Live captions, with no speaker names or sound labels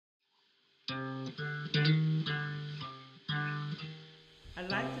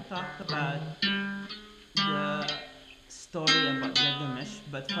talk about the story about Gilgamesh,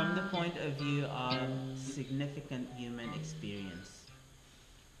 but from the point of view of significant human experience.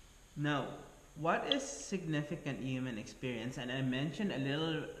 Now, what is significant human experience? And I mentioned a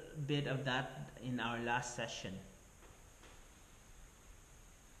little bit of that in our last session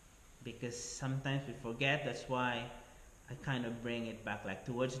because sometimes we forget. That's why I kind of bring it back. Like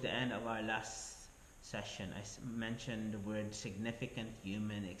towards the end of our last session, I mentioned the word significant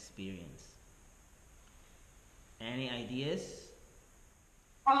human experience. Any ideas?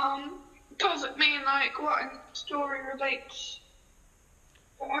 Does it mean like what in the story relates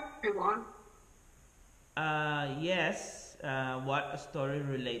to everyone? Yes, what a story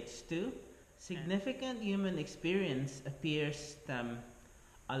relates to. Significant human experience appears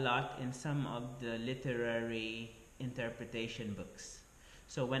a lot in some of the literary interpretation books.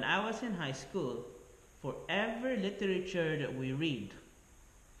 So when I was in high school, for every literature that we read,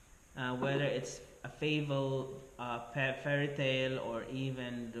 whether it's a fable, fairy tale, or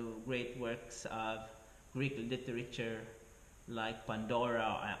even the great works of Greek literature like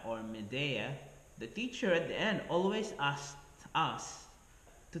Pandora or Medea, the teacher at the end always asked us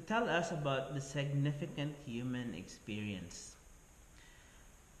to tell us about the significant human experience.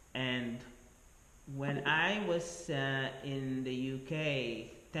 And when I was in the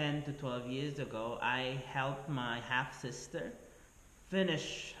UK 10 to 12 years ago, I helped my half sister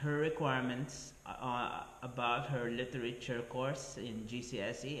finish her requirements about her literature course in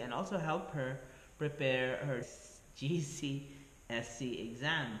GCSE and also help her prepare her GCSE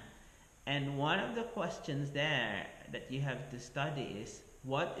exam. And one of the questions there that you have to study is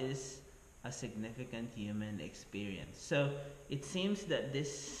what is a significant human experience? So it seems that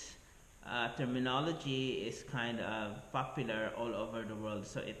this terminology is kind of popular all over the world.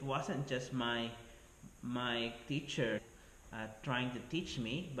 So it wasn't just my teacher trying to teach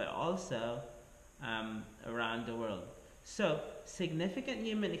me, but also around the world. So significant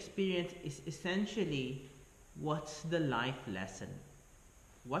human experience is essentially what's the life lesson?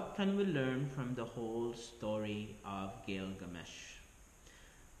 What can we learn from the whole story of Gilgamesh?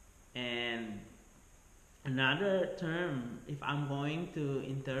 And another term, if I'm going to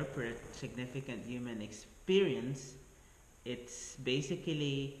interpret significant human experience, it's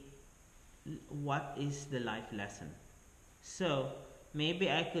basically what is the life lesson? So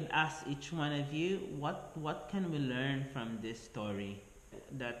maybe I could ask each one of you, what can we learn from this story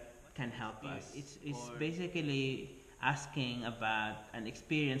that can help us? It's basically asking about an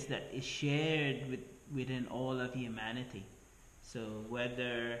experience that is shared within all of humanity. So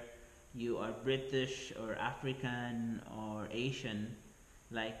whether you are British or African or Asian,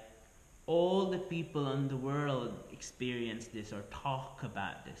 like all the people in the world experience this or talk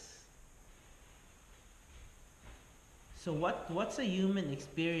about this. So what's a human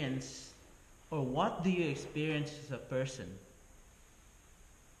experience, or what do you experience as a person?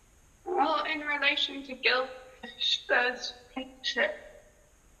 Well, in relation to Gilgamesh, there's friendship.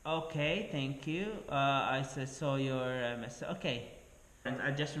 Okay, thank you. Saw your message. Okay, and I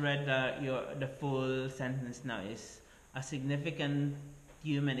just read the full sentence now. Is a significant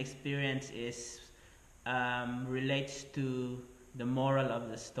human experience is relates to the moral of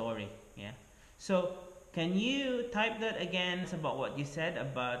the story. Yeah. So can you type that again? It's about what you said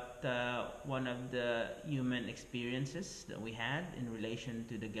about one of the human experiences that we had in relation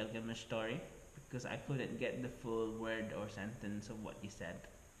to the Gilgamesh story, because I couldn't get the full word or sentence of what you said.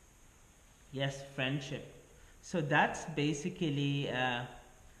 Yes, friendship. So that's basically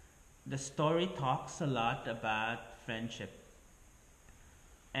the story talks a lot about friendship,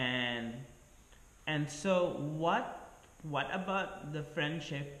 and so what about the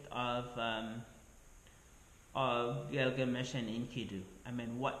friendship of Gilgamesh and Enkidu? I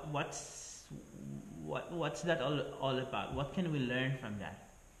mean, what's that all about? What can we learn from that?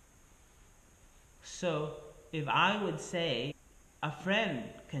 So, if I would say a friend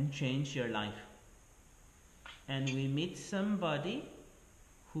can change your life, and we meet somebody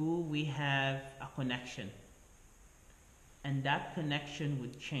who we have a connection, and that connection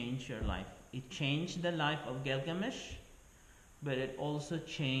would change your life. It changed the life of Gilgamesh, but it also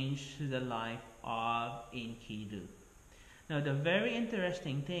changed the life of Enkidu. Now, the very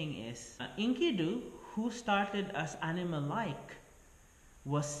interesting thing is Enkidu, who started as animal-like,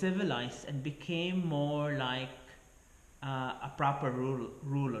 was civilized and became more like a proper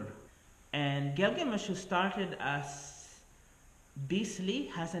ruler. And Gilgamesh, who started as beastly,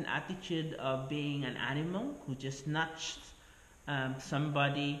 has an attitude of being an animal who just snatched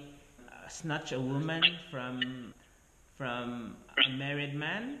snatch a woman from a married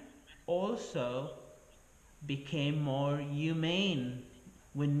man, also became more humane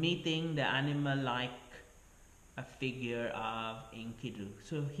when meeting the animal like a figure of Enkidu.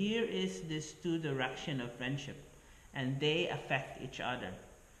 So here is this two direction of friendship, and they affect each other.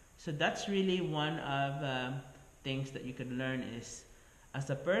 So that's really one of things that you can learn is as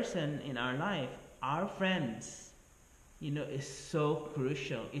a person in our life, our friends, is so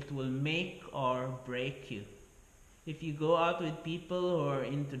crucial. It will make or break you. If you go out with people who are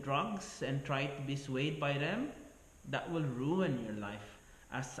into drugs and try to be swayed by them, that will ruin your life.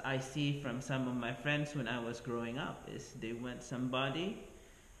 As I see from some of my friends when I was growing up, is they went somebody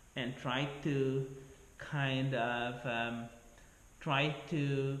and tried to kind of try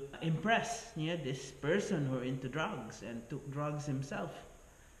to impress this person who are into drugs and took drugs himself,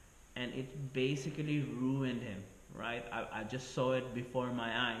 and it basically ruined him. Right? I just saw it before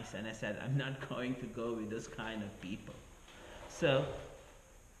my eyes, and I said, I'm not going to go with those kind of people. So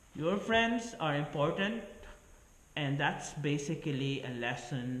your friends are important, and that's basically a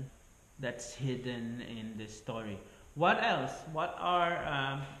lesson that's hidden in this story. What else? What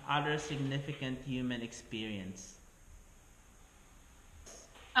are other significant human experience?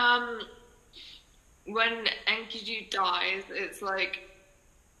 Um, when Enkidu dies, it's like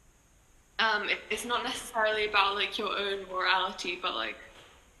it's not necessarily about like your own morality, but like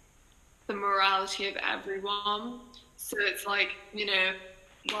the morality of everyone. So it's like,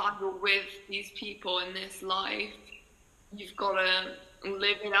 while you're with these people in this life, you've got to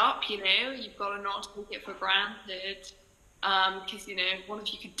live it up, you've got to not take it for granted, because, one of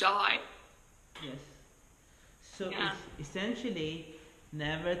you could die. Yes. So Yeah. it's essentially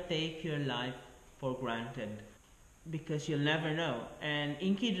never take your life for granted because you'll never know. And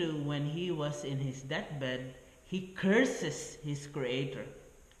Enkidu, when he was in his deathbed, he curses his creator.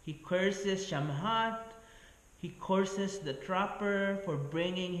 He curses Shamhat. He curses the trapper for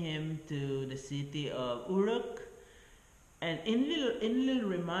bringing him to the city of Uruk. And Enlil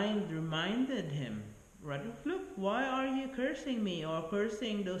reminded him, right? Look, why are you cursing me or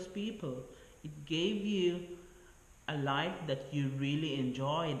cursing those people? It gave you a life that you really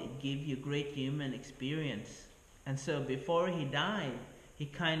enjoyed. It gave you great human experience. And so before he died, he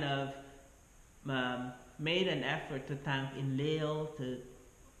kind of made an effort to thank Enlil, to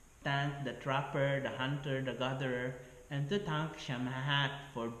thank the trapper, the hunter, the gatherer, and to thank Shamhat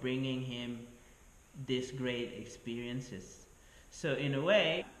for bringing him these great experiences. So in a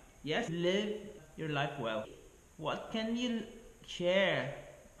way, yes, live your life well. What can you share?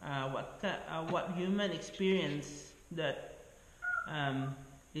 What human experience that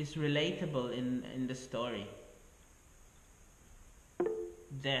is relatable in the story?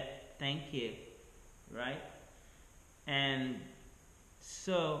 Death. Thank you. Right? And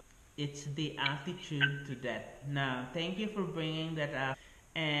so it's the attitude to death. Now, thank you for bringing that up.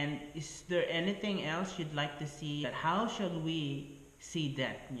 And is there anything else you'd like to see? How shall we see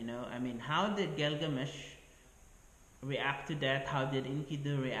death? I mean, how did Gilgamesh react to death? How did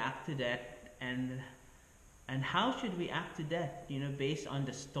Enkidu react to death? And how should we act to death? Based on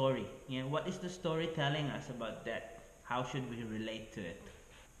the story. What is the story telling us about death? How should we relate to it?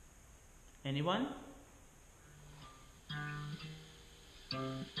 Anyone?